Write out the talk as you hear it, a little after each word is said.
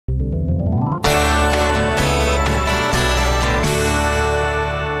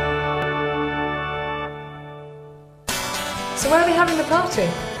party?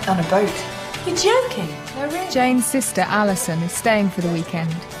 On a boat. You're joking? No, really? Jane's sister, Alison, is staying for the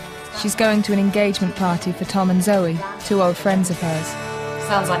weekend. She's going to an engagement party for Tom and Zoe, two old friends of hers.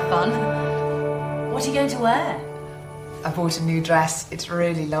 Sounds like fun. What are you going to wear? I bought a new dress. It's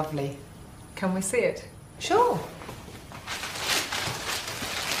really lovely. Can we see it? Sure.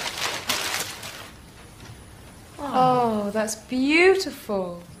 Oh, that's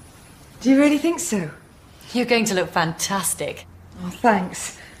beautiful. Do you really think so? You're going to look fantastic. Oh,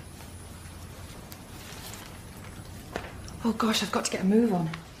 thanks. Oh, gosh, I've got to get a move on.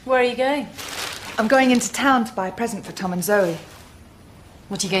 Where are you going? I'm going into town to buy a present for Tom and Zoe.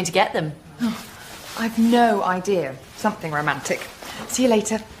 What are you going to get them? Oh, I've no idea. Something romantic. See you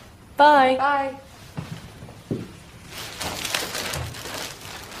later. Bye. Bye.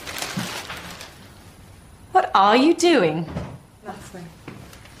 What are you doing? Nothing.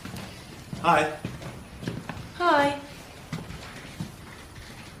 Hi. Hi.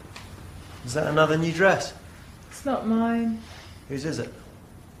 Is that another new dress? It's not mine. Whose is it?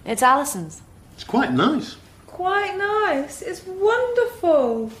 It's Alison's. It's quite nice. Quite nice. It's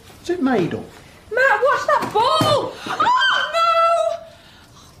wonderful. What's it made of? Matt, watch that ball! Oh, no!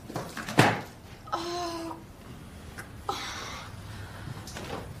 Oh.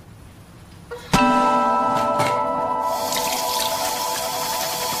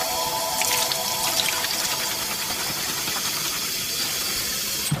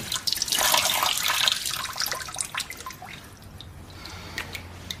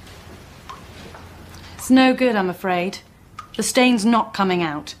 It's no good, I'm afraid. The stain's not coming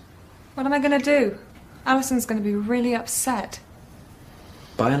out. What am I going to do? Alison's going to be really upset.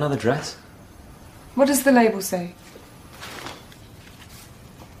 Buy another dress? What does the label say?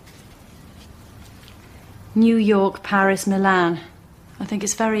 New York, Paris, Milan. I think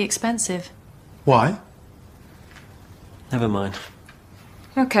it's very expensive. Why? Never mind.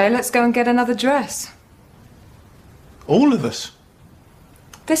 Okay, let's go and get another dress. All of us?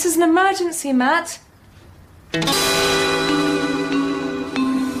 This is an emergency, Matt. Okay,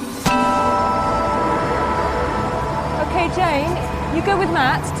 Jane, you go with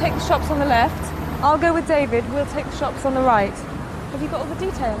Matt, take the shops on the left. I'll go with David, we'll take the shops on the right. Have you got all the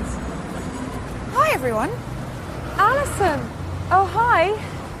details? Hi, everyone. Alison! Oh, hi.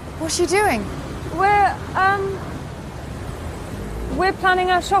 What's she doing? We're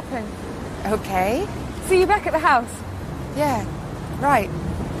planning our shopping. Okay. See you back at the house. Yeah. Right.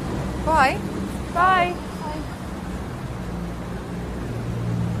 Bye. Bye.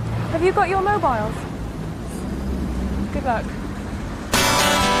 Have you got your mobiles? Good luck.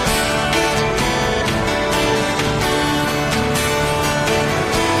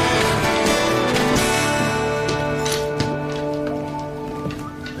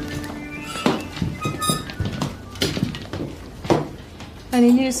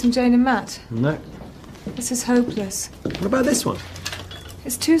 Any news from Jane and Matt? No. This is hopeless. What about this one?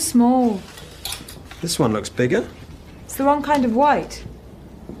 It's too small. This one looks bigger. It's the wrong kind of white.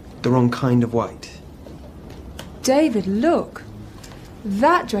 The wrong kind of white. David, look.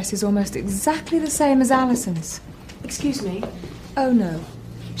 That dress is almost exactly the same as Alison's. Excuse me. Oh, no.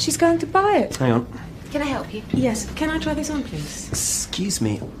 She's going to buy it. Hang on. Can I help you? Yes. Can I try this on, please? Excuse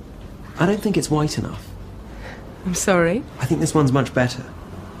me. I don't think it's white enough. I'm sorry. I think this one's much better.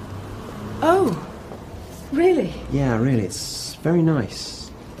 Oh, really? Yeah, really. It's very nice.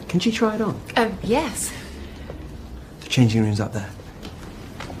 Can she try it on? Yes. The changing room's up there.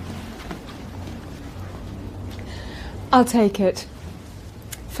 I'll take it.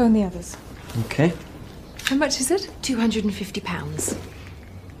 Phone the others. Okay. How much is it? £250.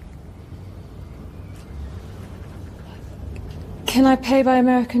 Can I pay by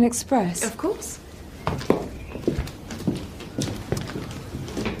American Express? Of course.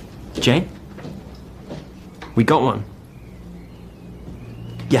 Jane? We got one.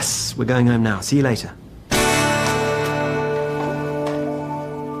 Yes, we're going home now. See you later.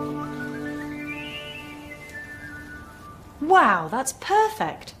 Wow, that's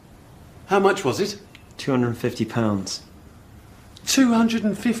perfect. How much was it? £250.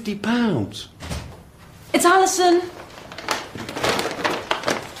 £250. It's Alison.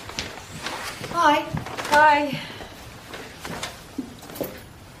 Hi. Hi.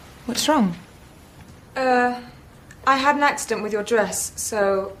 What's wrong? I had an accident with your dress,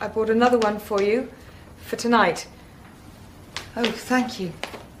 so I bought another one for you for tonight. Oh, thank you.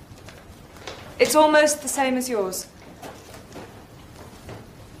 It's almost the same as yours.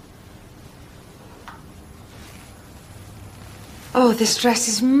 Oh, this dress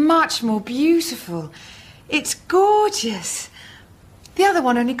is much more beautiful. It's gorgeous. The other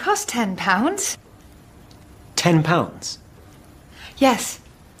one only cost £10. £10? Yes,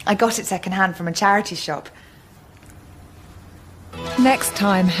 I got it second-hand from a charity shop. Next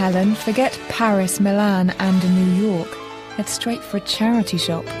time, Helen, forget Paris, Milan and New York. Head straight for a charity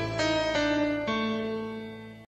shop.